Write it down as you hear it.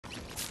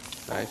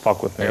Nice.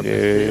 Fuck with me,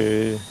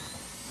 dude.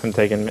 I'm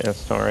taking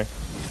minutes, don't worry.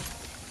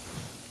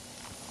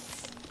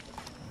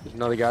 There's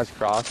another guy's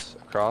across.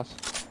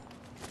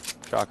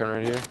 Shotgun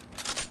right here.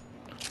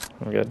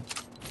 I'm good.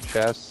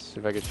 Chest,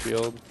 if I could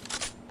shield.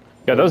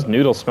 Yeah, those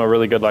noodles smell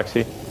really good,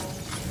 Lexi.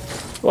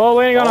 Whoa,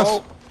 landing on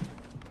us!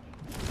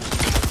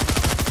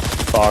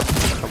 Fuck.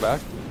 Come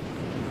back.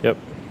 Yep.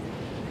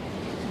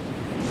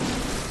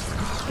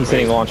 He's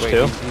hitting launch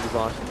too. He's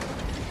launched.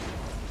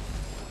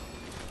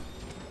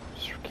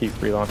 Just keep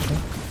relaunching.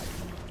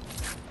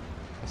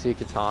 I see a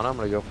katana, I'm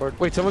gonna go for it.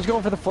 Wait, someone's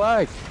going for the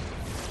flag!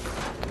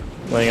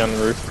 Laying on the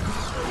roof.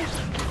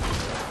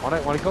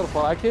 Wanna kill the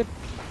flag, kid?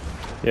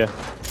 Yeah.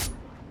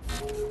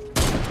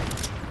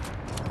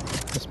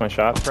 That's my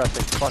shot. I'm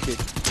pressing, fuck it.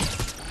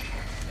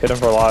 Hit him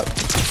for a lot.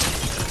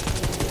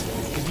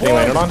 He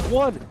landed on?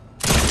 One!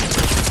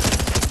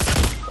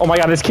 Oh my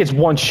god, this kid's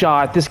one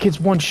shot. This kid's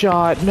one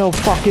shot. No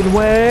fucking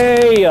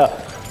way.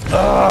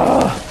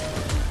 Ugh.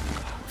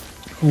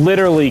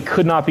 Literally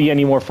could not be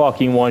any more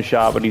fucking one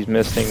shot, but he's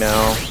missing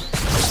now.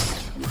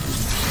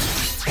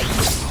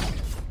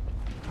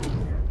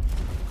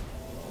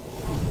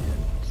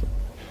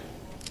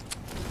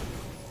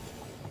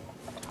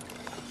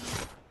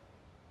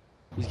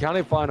 He's kind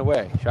of flying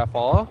away. Should I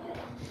follow?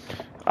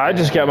 I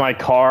just got my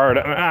card.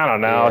 I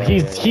don't know.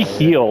 He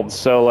healed,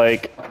 so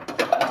like.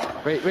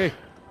 Wait.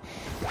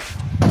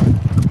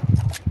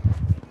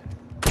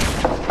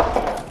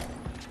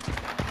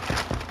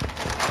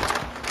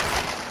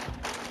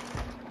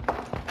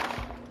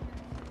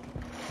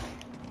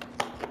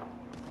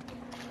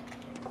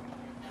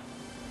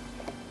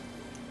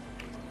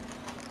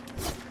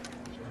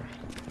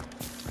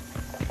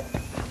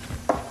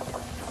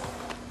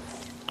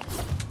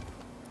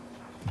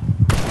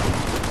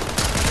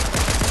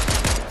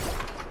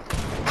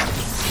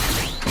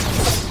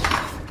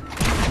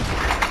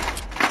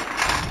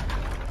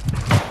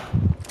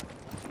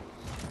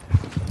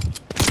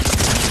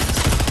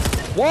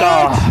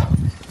 What?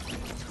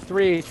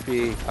 3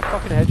 HP. I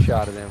fucking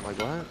headshotted him. Like,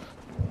 what?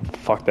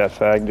 Fuck that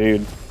fag,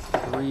 dude.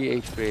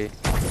 3 HP.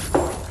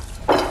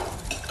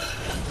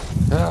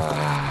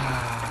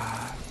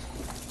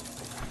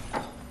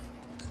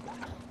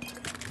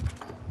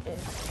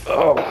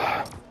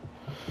 Oh.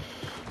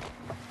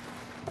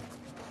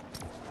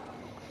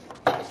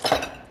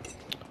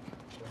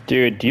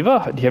 Dude, do you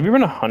ever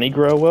been a honey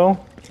grow,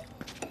 Will?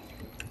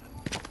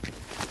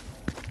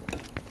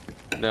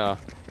 No.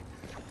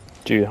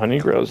 Dude, honey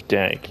grow's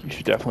dank. You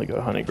should definitely go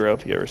to honey grow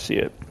if you ever see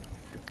it.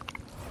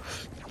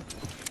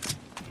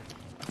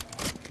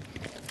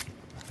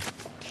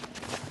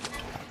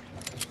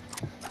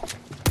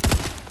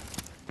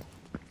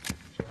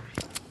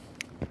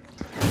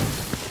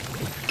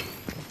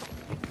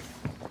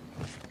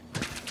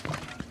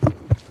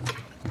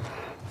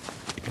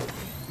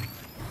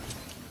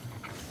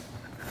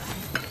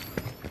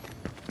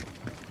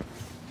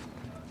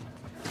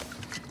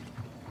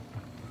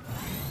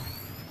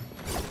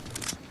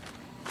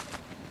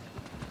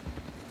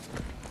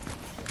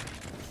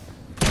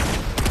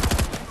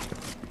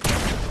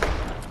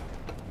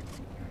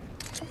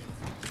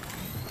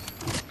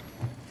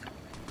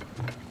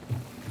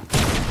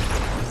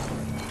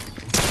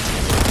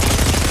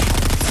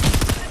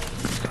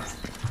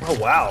 Oh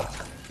wow,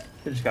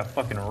 he just got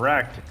fucking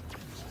wrecked.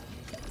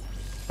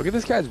 Look at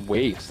this guy's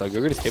waist. Like,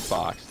 look at his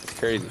hitbox. It's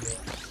crazy.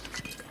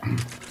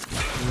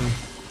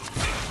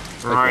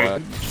 Right.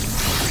 Like,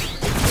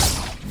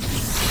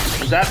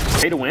 Is that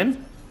pay to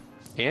win?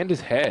 and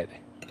his head.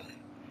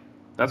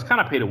 That's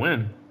kind of pay to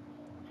win.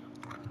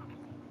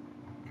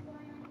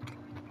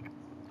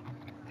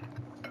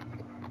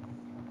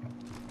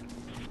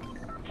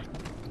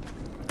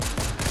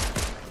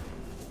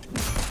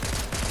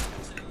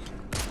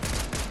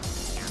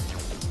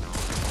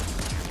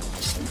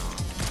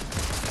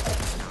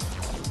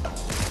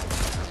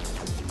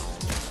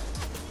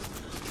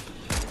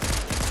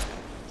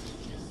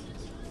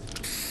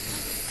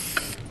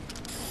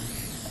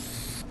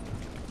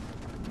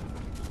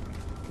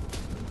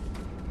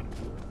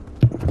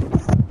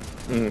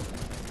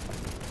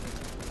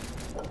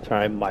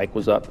 Sorry, Mike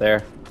was up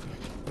there.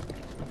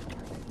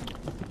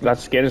 That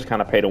skin is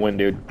kind of pay to win,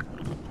 dude.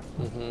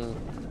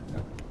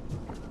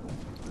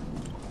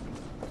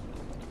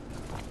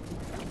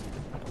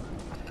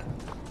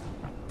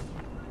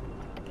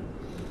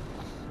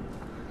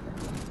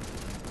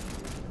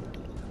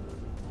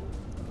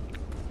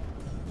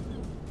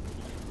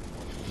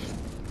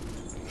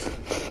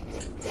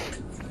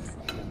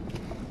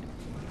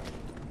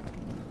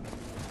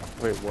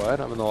 Wait, what?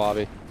 I'm in the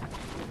lobby.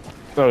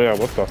 Oh yeah,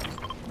 what the?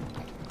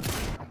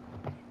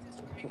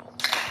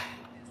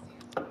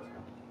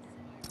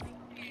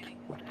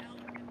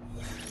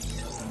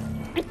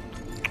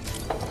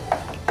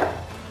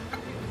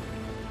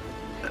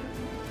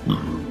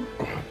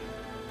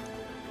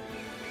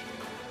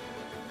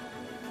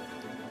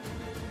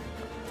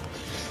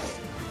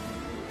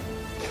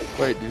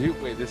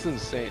 Wait, this is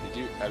insane.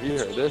 Have you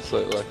heard this?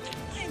 Like,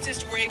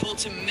 Scientists were able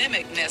to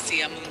mimic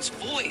Nessie Amun's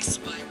voice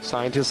by...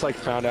 scientists like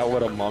found out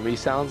what a mummy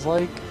sounds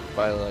like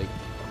by like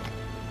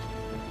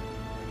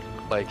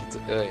Like, it's,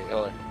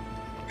 Were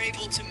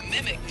able to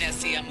mimic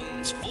Nessie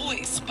Amun's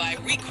voice by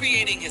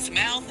recreating his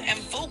mouth and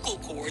vocal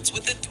cords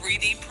with a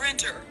 3D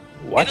printer.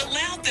 What? It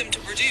allowed them to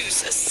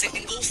produce a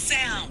single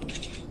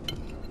sound.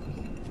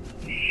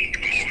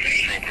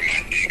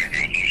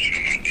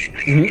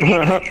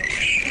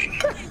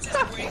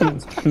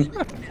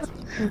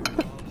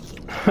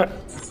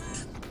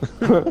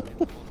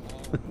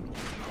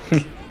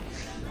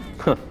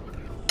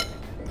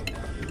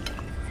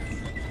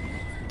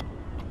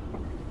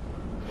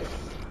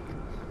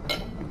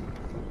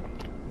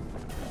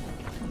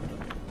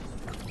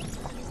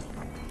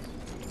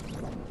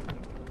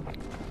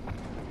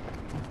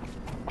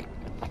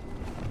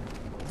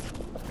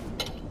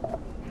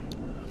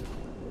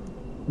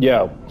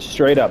 Yo,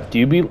 straight up, do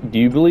you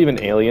believe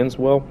in aliens,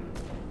 Will?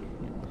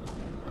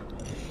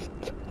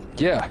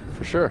 yeah,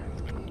 for sure.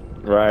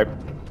 Right.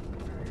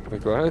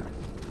 Like, go ahead.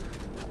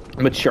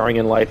 Maturing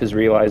in life is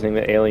realizing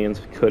that aliens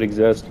could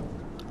exist.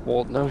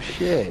 Well, no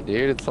shit,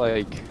 dude. It's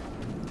like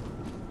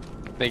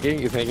thinking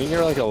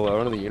you're like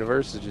alone in the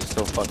universe is just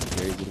so fucking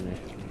crazy to me.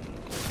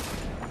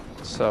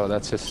 So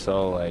that's just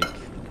so like, I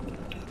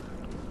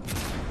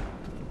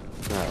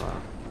don't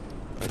know.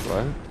 Like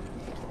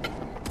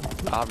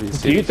what?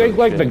 Obviously. Do you think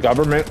like the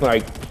government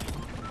like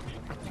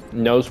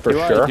knows for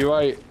sure?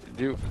 I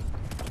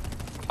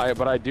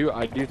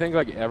do think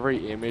like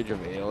every image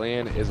of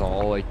alien is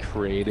all like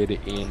created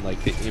in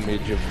like the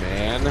image of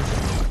man,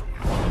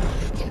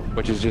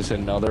 which is just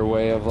another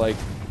way of like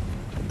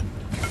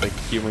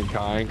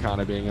humankind kind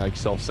of being like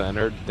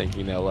self-centered,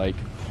 thinking that like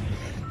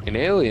an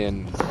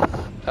alien.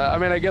 I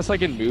mean, I guess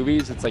like in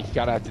movies, it's like you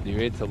gotta have to do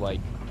it to like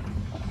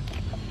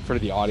for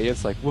the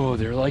audience, like whoa,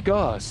 they're like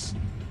us.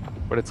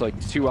 But it's like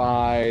two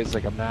eyes,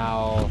 like a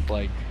mouth,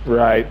 like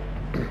Right.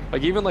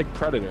 Like even like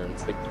Predator,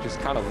 it's like it just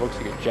kind of looks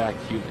like a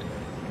jacked human.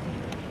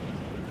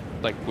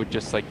 Like with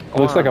just like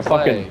Looks like a arms,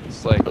 fucking.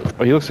 legs, like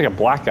Oh, he looks like a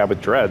black guy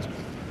with dreads.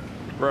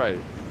 right.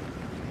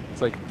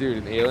 It's like, dude,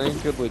 an alien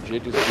could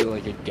legit just be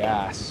like a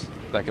gas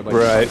that could like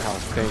Right. somehow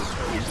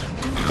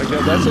think.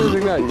 Like that's the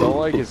thing that I don't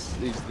like is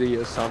the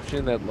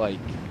assumption that like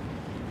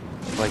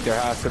there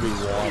has to be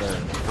water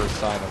for a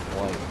sign of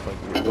life.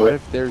 Like what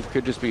if there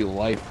could just be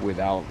life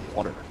without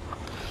water?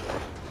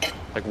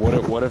 Like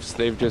what if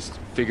they've just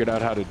figured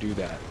out how to do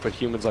that? But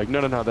humans like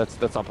no, that's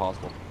not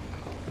possible.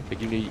 Like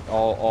you need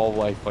all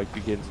life like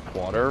begins with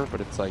water,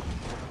 but it's like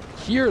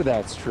here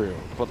that's true.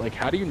 But like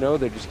how do you know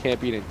there just can't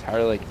be an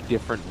entirely like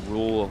different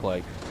rule of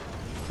like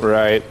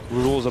Right.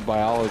 rules of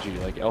biology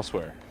like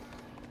elsewhere,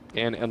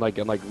 and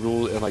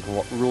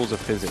rules of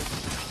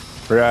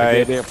physics. Right.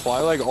 Like, they apply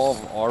like all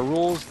of our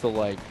rules to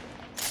like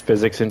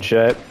Physics and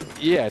shit.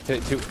 yeah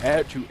to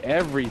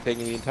everything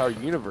in the entire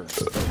universe.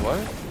 Like,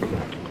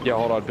 what? Yeah,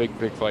 hold on, big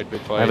fight.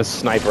 I have a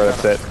sniper.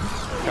 That's it.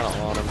 Kind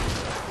of on him.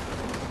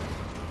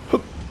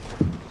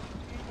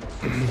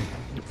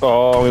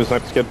 Oh, I'm gonna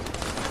snipe this kid.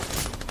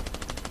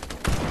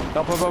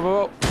 Up.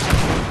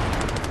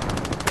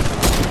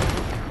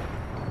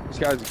 This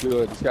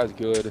guy's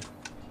good.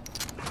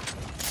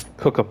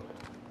 Cook him.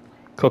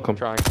 Cook him.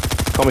 Trying.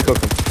 Call me cook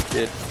him.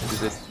 Did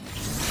this.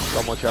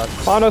 Got one shot.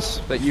 On us.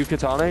 Is that you,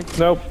 Katana?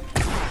 Nope.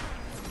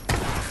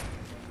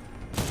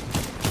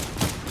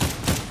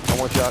 Got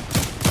one shot.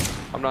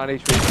 I'm not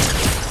HP.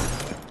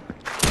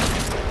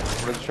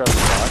 I'm gonna just try to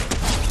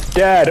survive.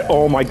 Dead.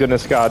 Oh my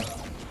goodness, God.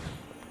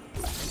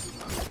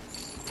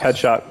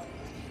 Headshot.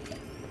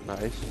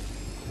 Nice.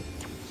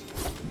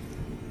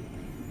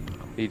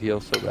 Need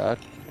heal so bad.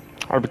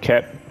 Hard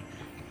cat.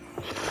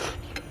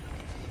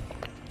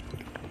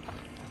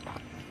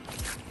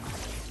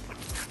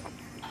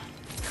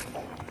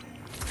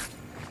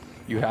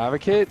 You have a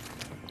kit?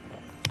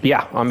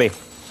 Yeah, on me.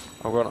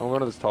 I'm going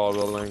to this tall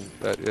building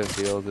that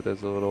heals. It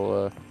is a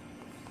little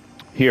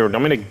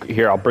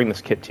Here, I'll bring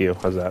this kit to you.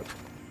 How's that?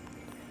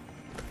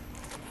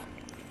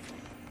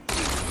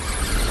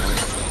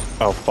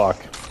 Oh fuck.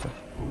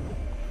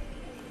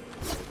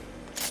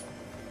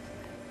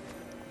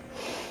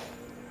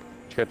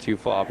 got two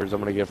floppers. I'm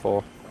gonna get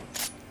full.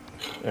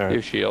 All right.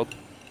 You shield.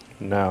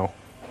 No.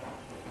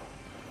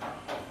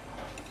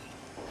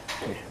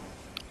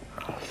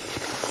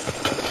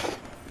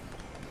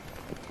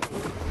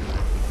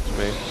 It's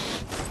me.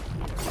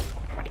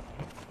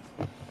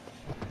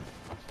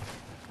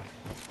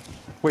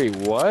 Wait,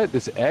 what?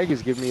 This egg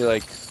is giving me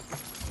like.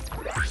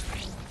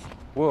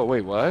 Whoa,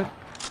 wait, what?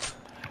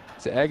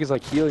 This egg is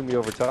like healing me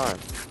over time.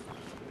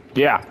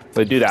 Yeah,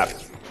 they do that.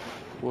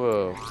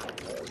 Whoa.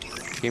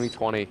 Give me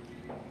 20.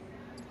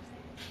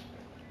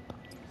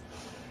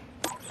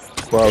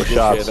 Whoa, Good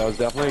shots. shit. That was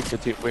definitely a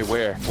good team. Wait,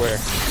 where?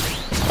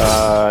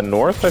 Where?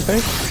 North, I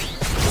think.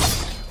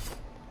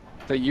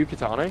 Is that you,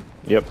 Katana?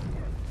 Yep.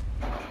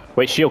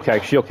 Wait, shield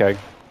keg.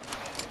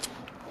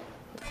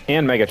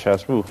 And mega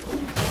chest. Ooh.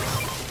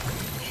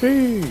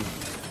 Sheesh.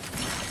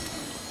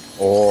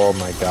 Oh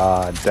my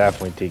god,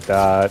 definitely take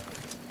that.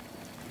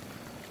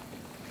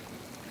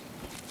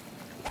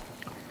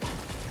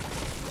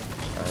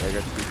 Alright, I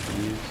got 2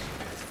 keys.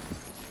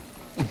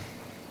 Did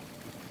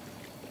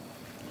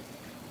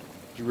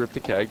you rip the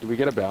keg? Did we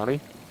get a bounty?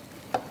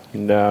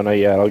 No, not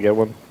yet. I'll get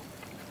one.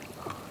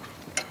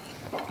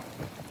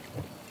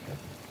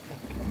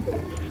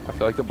 I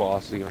feel like the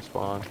boss is gonna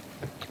spawn.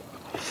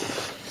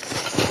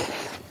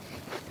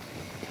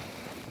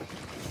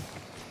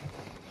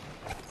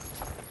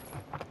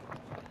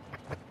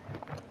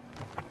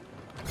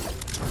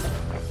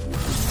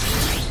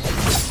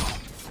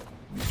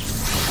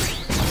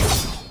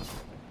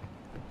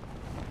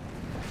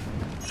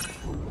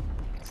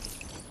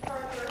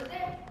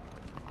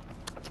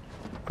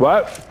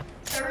 What?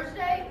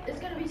 Thursday is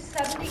gonna be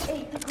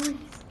 78 degrees.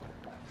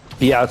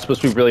 Yeah, it's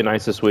supposed to be really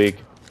nice this week.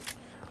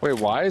 Wait,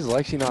 why is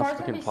Lexi not Tomorrow's gonna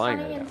fucking be playing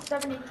sunny it? and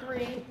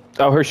 73.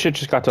 Oh, her shit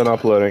just got done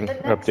uploading, The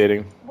next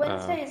updating.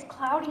 Wednesday is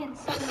cloudy and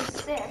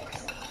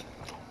 76.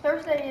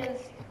 Thursday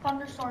is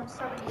thunderstorm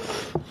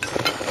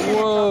 78.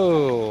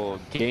 Whoa!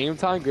 Game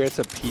time grants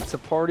a pizza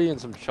party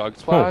and some chug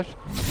splash.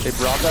 They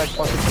brought back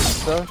fucking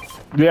pizza.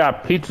 Yeah,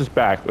 pizza's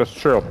back. That's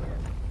true.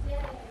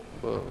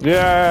 Whoa.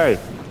 Yay!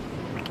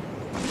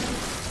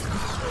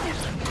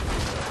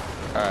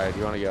 Alright,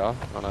 you wanna go?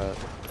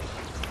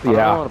 I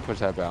Yeah. wanna push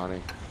that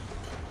bounty.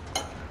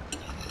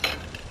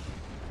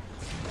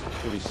 It's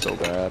gonna be so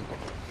bad.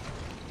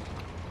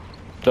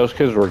 Those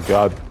kids were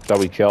god that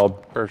we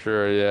killed. For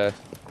sure, yeah.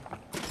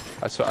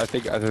 I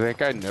think I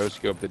no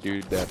scoped the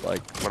dude that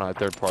like when I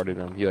third partied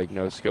him, he like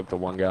no scoped the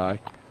one guy.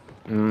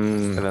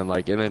 And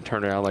then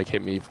turned around like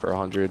hit me for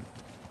 100.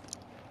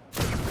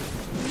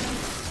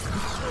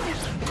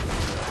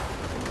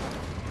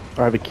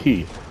 I have a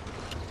key.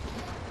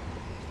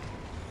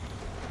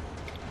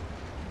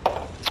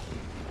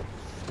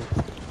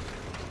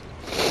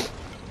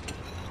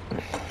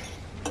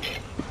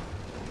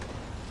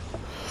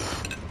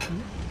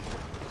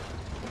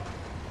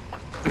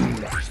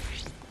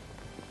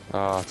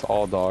 It's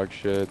all dog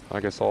shit. I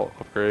guess I'll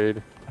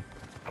upgrade.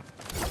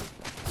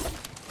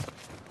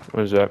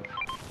 What is that?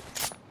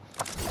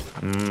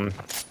 Yeah.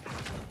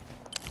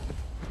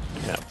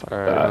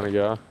 Alright, I'm gonna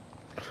go.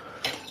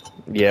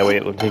 Yeah,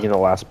 wait, I'm taking the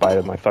last bite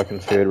of my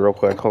fucking food real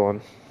quick. Hold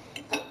on.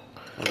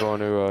 I'm going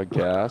to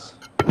gas.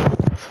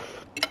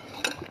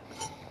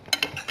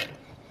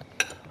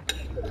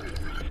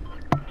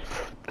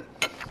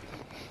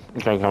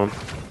 Okay, coming.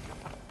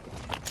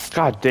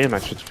 God damn,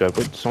 that shit's good.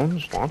 Wait, did someone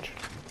just launch?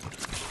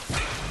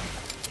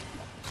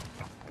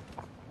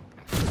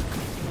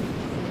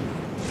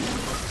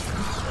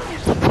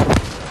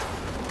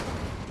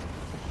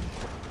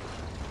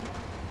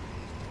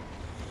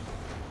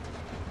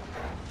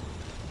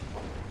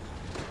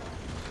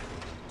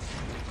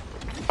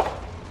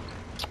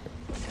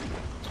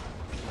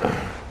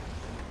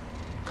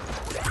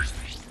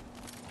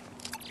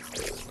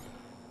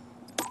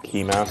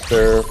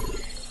 Keymaster.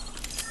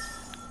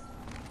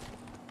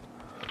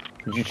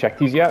 Did you check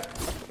these yet?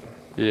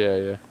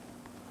 Yeah.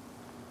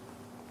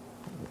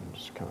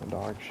 Just kind of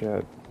dog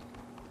shit.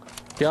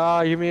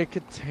 Yeah, give me a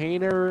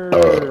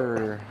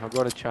container. I'll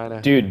go to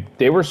China. Dude,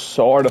 they were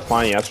so hard to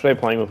find yesterday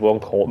playing with Will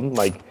Colton.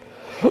 Like,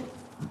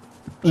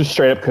 just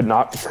straight up could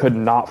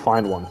not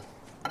find one.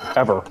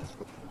 Ever.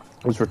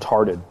 It was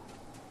retarded.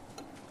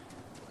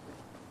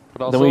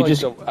 But also, Then we like,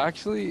 just-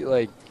 actually,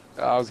 like,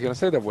 I was gonna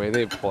say the way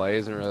they play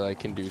isn't really like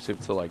conducive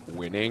to like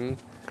winning.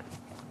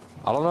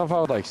 I don't know if I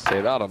would like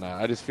say that on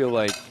that. I just feel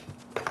like,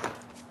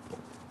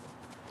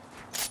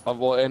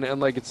 well, and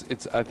like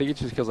it's I think it's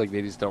just because like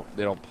they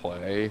don't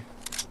play.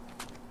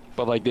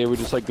 But like they would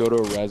just like go to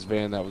a res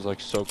van that was like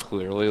so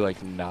clearly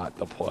like not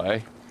the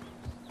play.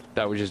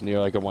 That was just near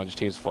like a bunch of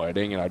teams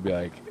fighting, and I'd be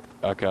like,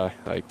 okay,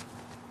 like,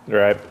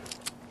 Right.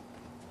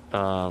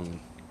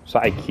 So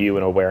IQ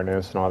and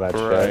awareness and all that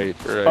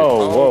shit. right.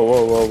 Oh,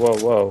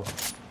 whoa.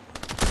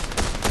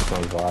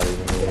 My body.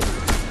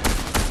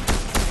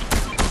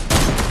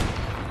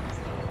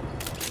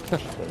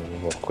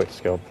 A little quick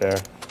scope there.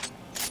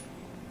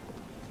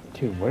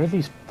 Dude, what are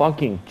these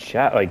fucking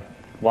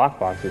lock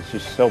boxes?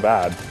 Just so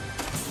bad.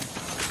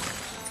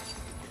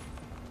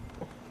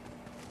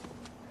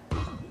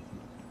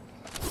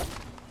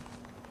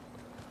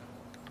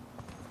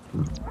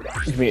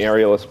 Give me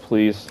aerialist,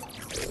 please.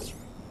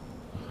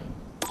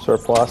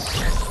 Surplus.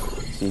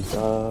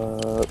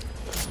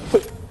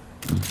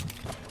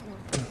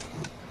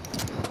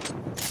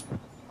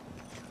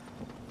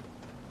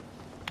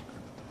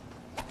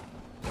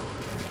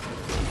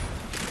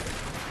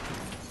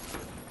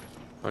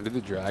 When did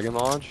the dragon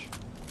launch?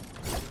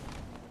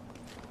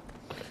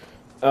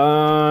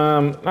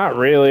 Not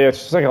really. It's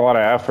just like a lot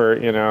of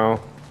effort, you know.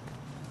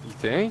 You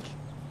think?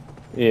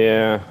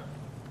 Yeah.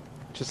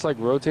 Just like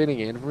rotating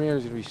in from here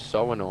is gonna be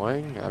so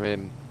annoying. I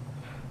mean,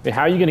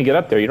 How are you gonna get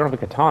up there? You don't have a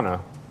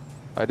katana.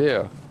 I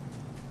do.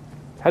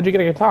 How'd you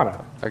get a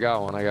katana? I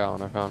got one. I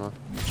found one.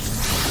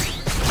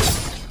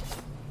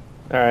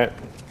 Alright.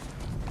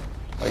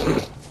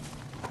 Like,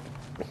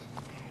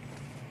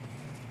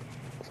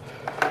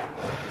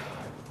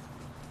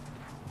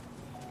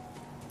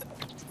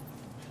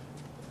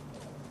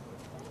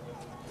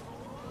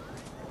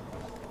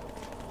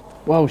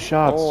 Whoa,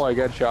 shots. oh, I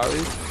got Charlie.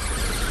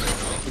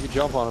 You can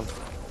jump on him.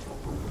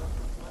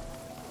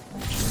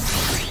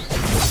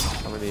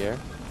 I'm in the air.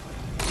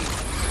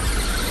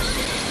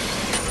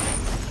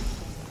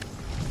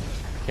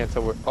 can't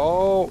tell where.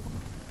 Oh,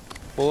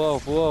 below,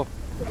 below.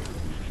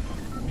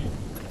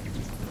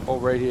 Oh,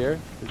 right here.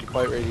 There's a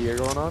fight right here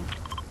going on.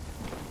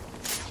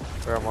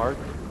 Where I'm marked.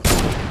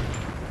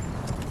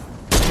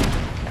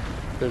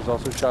 There's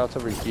also shots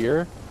over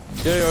here.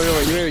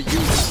 Yo, you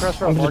press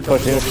for I'm just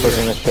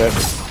pushing this shit.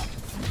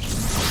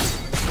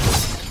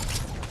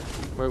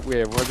 Wait,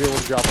 we might be able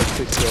to drop like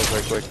 6 kills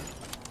right quick.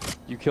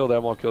 You kill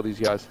them, I'll kill these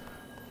guys.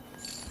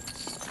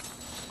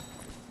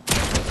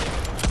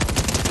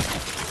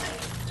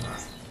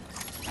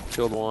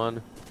 Killed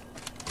one.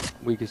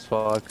 Weak as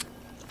fuck.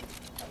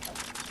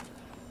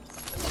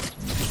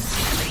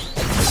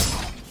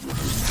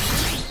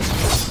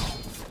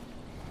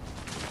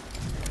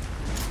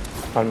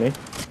 On me.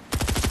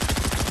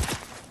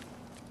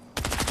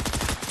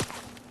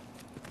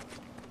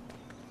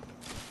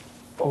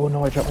 Oh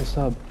no, I dropped my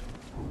sub.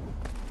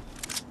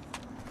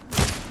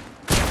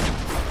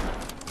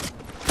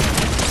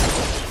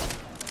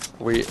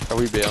 Are we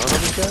bailing on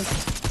these guys?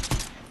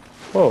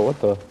 Whoa, what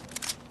the?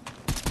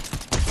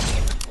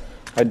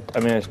 I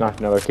mean, I just knocked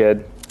another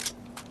kid.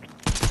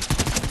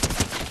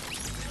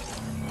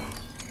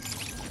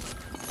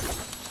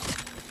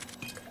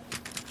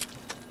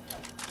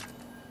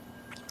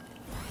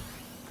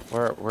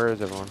 Where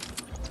is everyone?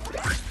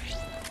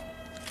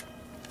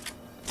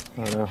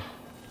 I don't know.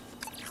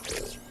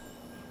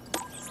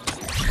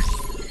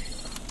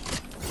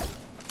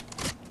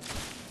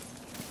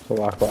 There's a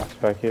lockbox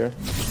back here.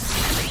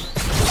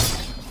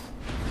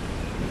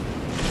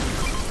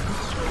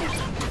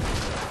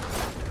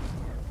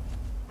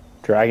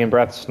 Dragon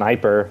Breath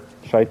Sniper.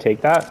 Should I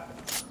take that?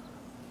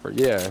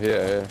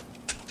 Yeah.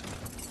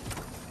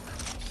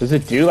 Does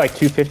it do like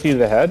 250 to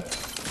the head?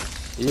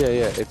 Yeah.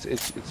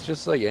 It's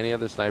just like any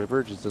other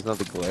sniper, just doesn't have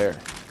the glare.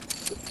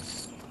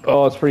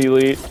 Oh, it's pretty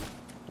elite.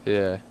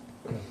 Yeah.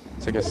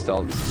 It's like a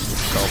stealth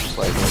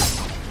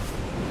sniper.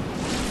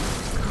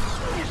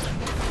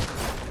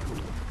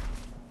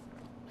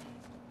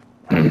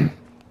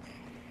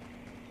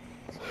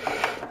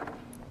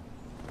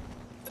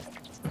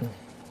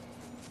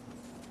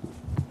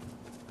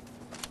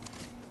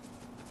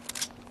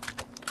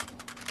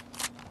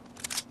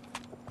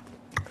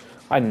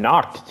 I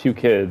knocked 2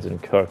 kids and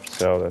cooked,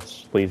 so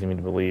that's leading me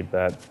to believe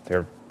that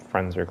their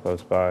friends are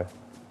close by.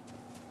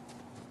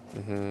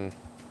 Mm-hmm.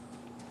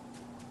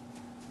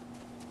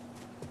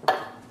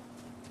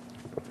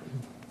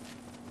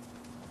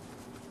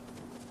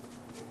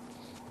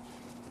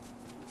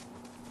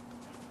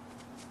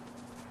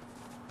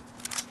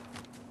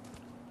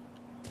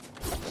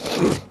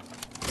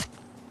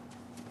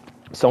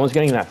 Someone's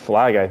getting that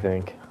flag, I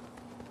think.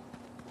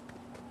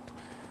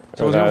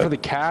 Someone's going for the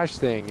cash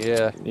thing,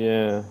 yeah.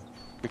 Yeah.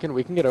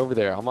 We can get over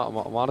there. I'm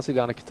honestly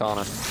down to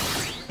Katana.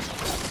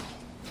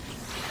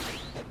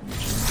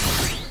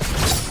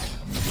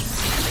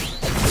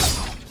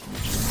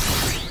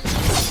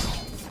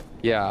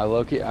 Yeah,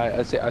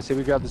 I say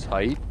we grab this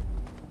height.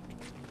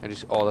 And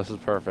just this is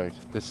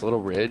perfect. This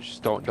little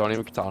ridge, don't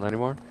even Katana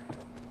anymore.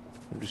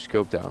 And just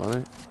scope down on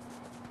it.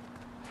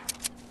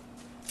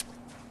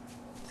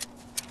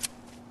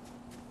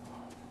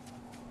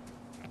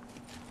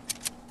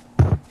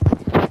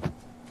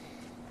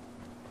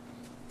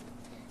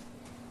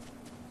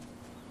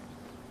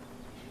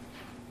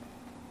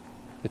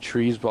 The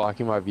tree's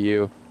blocking my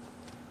view.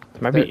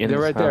 It might be in they're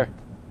this right house. there.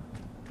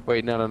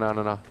 Wait,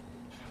 no.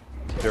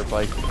 Dirt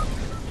bike.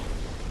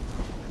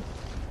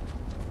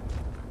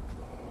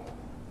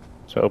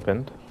 It's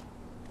opened.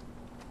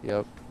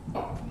 Yep.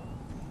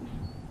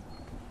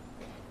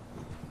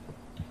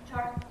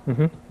 Char,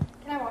 Mm-hmm. can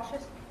I wash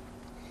this?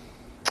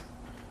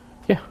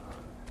 Yeah.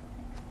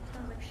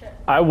 Smells like shit.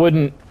 I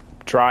wouldn't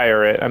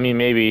dryer it. I mean,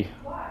 maybe.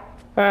 Why?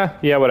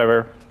 Yeah,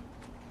 whatever.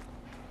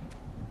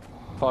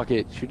 Fuck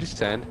it. Should we just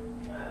send?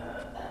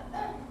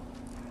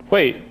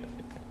 Wait.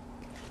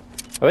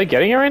 Are they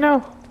getting it right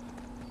now?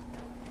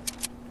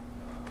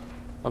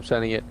 I'm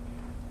sending it.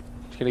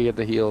 Just gonna get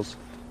the heals.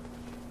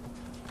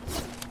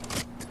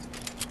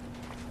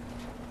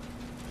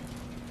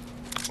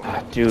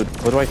 Ah, dude,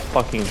 what do I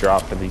fucking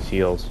drop for these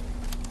heals?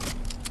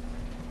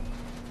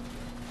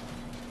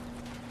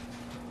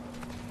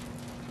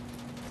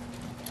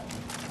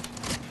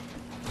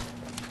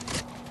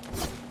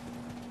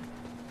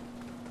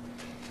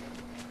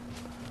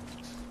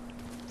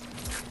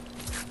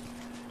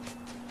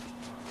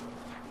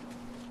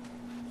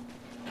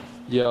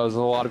 Yeah, there's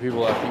a lot of people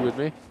left. You with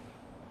me?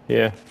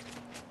 Yeah.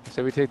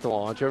 Say we take the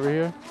launch over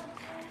here.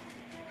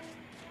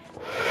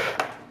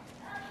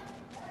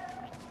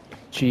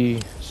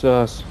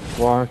 Jesus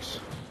walks.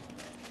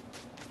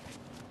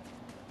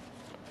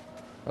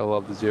 I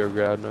love the zero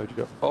grab. No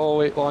joke. Oh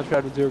wait, launch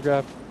pad with zero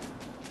grab.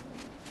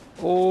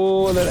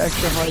 Oh, that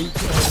extra height.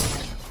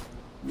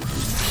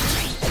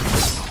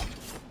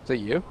 Is that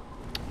you?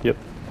 Yep.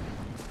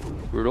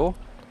 Brutal.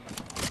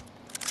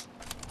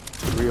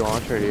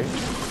 Relaunch right here.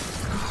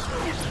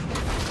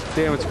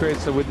 Damn, it's great.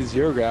 So with the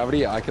zero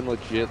gravity, I can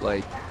legit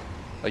like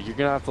you're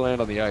gonna have to land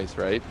on the ice,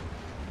 right?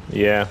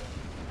 Yeah.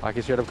 I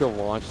can straight up go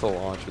launch to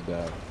launch with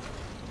that.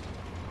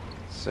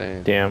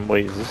 insane. Damn,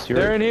 wait, is this your...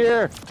 They're in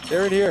here!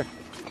 They're in here!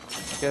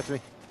 Get me.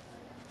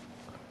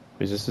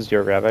 Is this a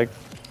zero grav egg?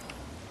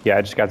 Yeah,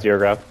 I just got zero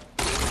grav.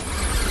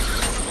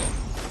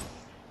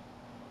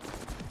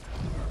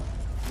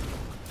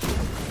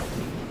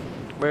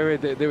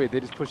 Wait, they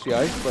just push the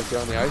ice? Like they're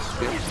on the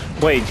ice? Yeah,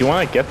 Wait, do you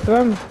want to get to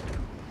them?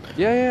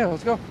 yeah,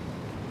 let's go.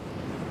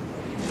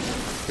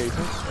 Chase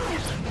him.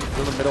 He's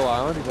on the middle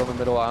island. He's on the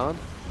middle island.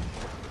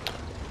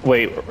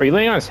 Wait, are you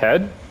laying on his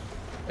head?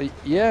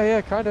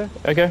 Yeah, kinda.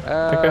 Okay,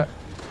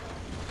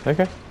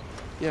 okay.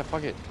 Yeah,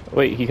 fuck it.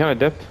 Wait, he kind of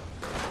dipped.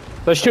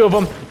 There's two of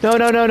them. No.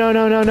 90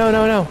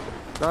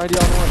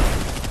 on one.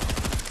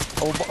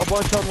 Oh, a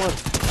bunch on one.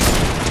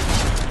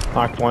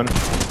 Knocked one.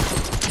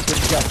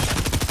 Good catch.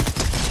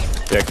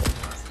 Dick.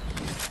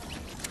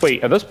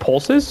 Wait, are those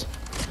pulses?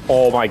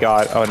 Oh my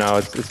god. Oh no,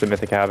 it's the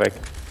Mythic Havoc.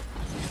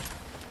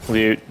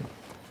 Loot.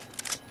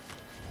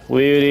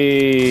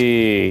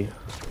 Looty.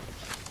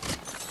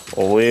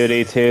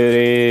 Looty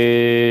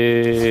tooty.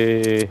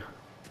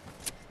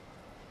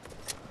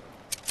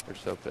 They're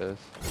so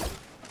pissed.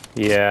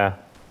 Yeah.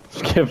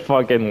 Just get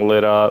fucking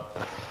lit up.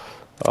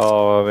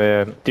 Oh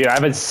man. Dude, I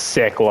have a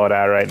sick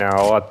loadout right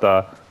now. What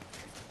the?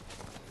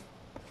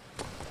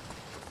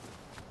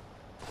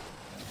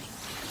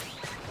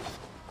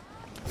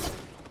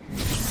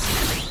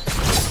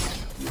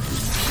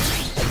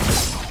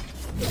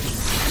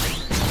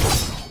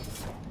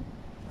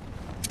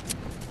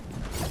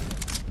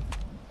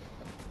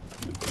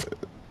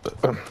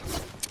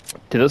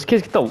 Did those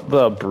kids get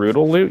the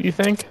brutal loot, you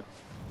think?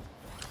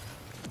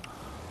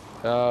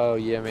 Oh,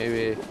 yeah,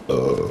 maybe.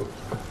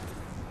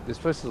 This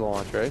place is a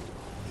launch, right?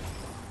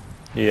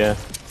 Yeah.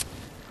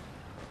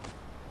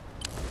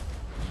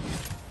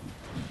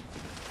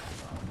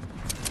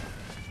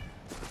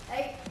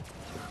 Hey.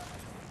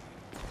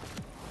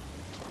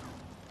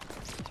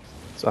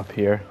 It's up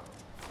here.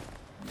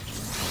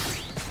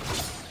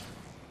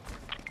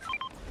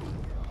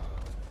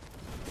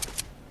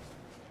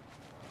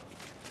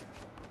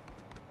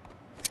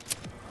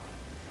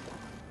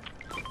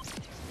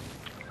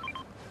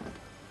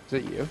 Is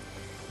it you?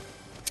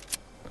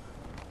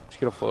 Just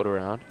gonna float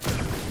around.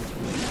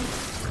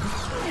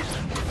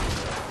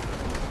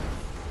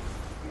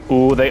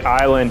 Ooh, they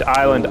island.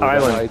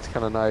 That light's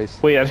kind of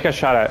nice. Wait, I just got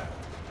shot at.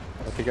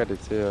 I think I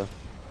did too.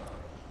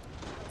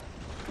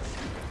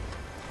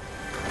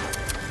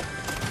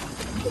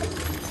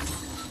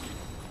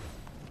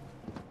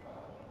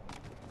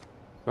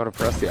 You want to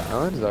press the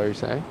island? Is that what you're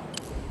saying?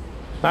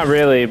 Not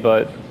really,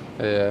 but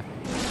Yeah.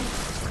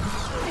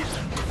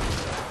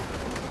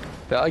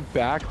 That like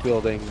back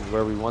building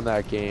where we won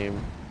that game.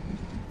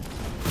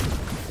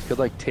 You could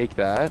like take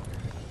that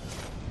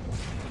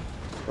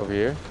over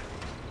here.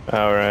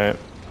 all right.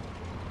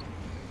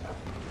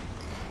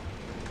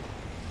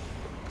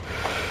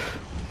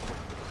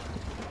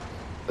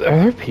 Are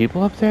there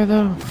people up there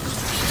though?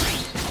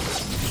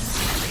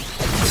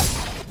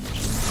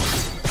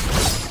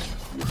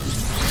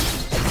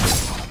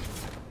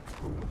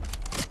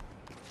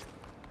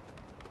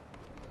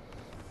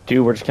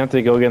 Dude, we're just gonna have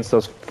to go against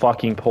those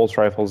fucking pulse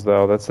rifles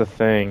though. That's the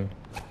thing.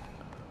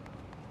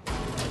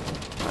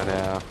 I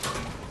know.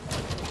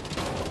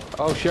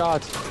 Oh,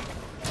 shots.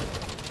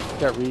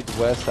 Got Reed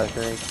West, I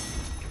think.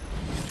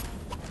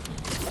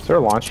 Is there a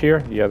launch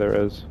here? Yeah, there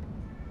is.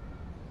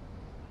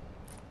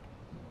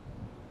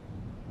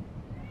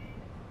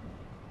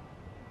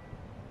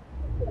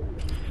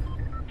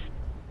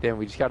 Damn,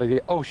 we just gotta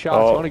get. Oh,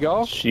 shots. You wanna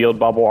go? Shield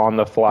bubble on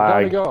the I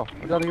flag. gotta go.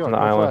 I gotta go. On the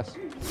island. Northwest.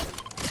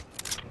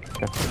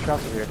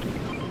 Shots over here.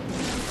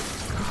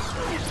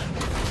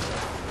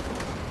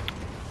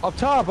 Up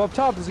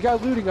top. There's a guy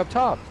looting up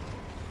top.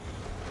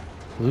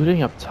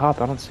 Looting up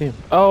top. I don't see him.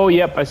 Oh,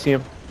 yep, I see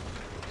him.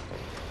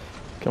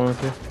 Coming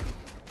with you.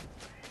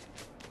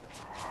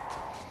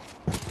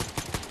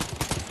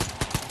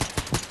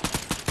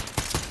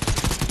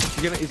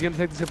 He's gonna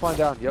take the zip line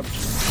down. Yep.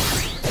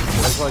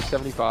 That's like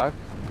 75.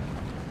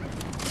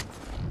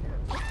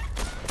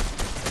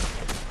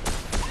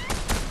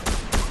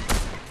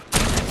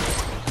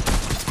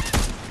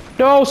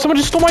 No, someone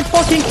just stole my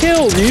fucking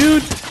kill,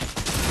 dude.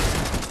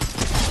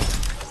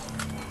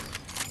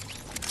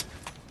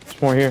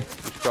 There's more here.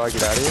 Probably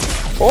get out of here.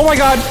 Oh my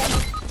god.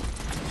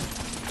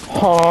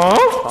 Huh?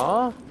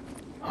 Huh?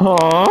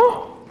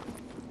 Huh?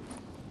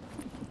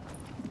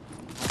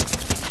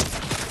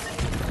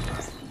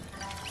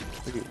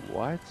 Wait,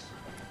 what?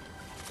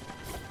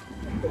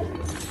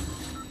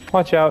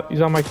 Watch out,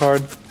 he's on my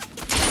card.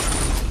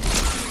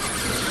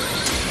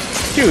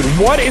 Dude,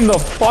 what in the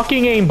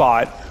fucking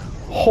aimbot?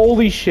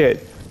 Holy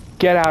shit.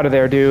 Get out of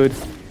there, dude.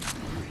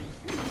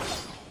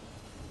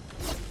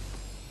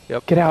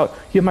 Yep. Get out.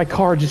 You have my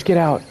card, just get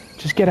out.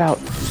 Just get out.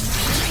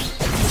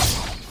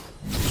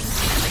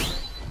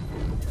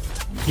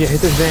 Yeah,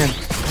 hit this van.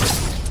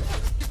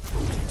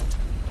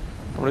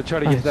 I'm gonna try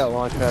to Nice. get that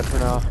launch pad for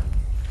now.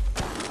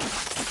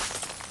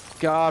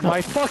 God,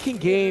 my fucking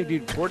game,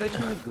 dude. Fortnite's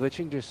been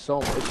glitching just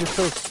so much. It's just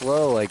so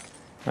slow, like.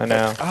 I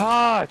know.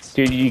 It's.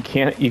 Dude, you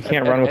can't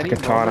run with any the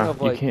katana. moment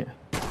of, like- You can't.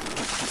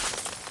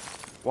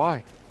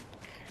 Why?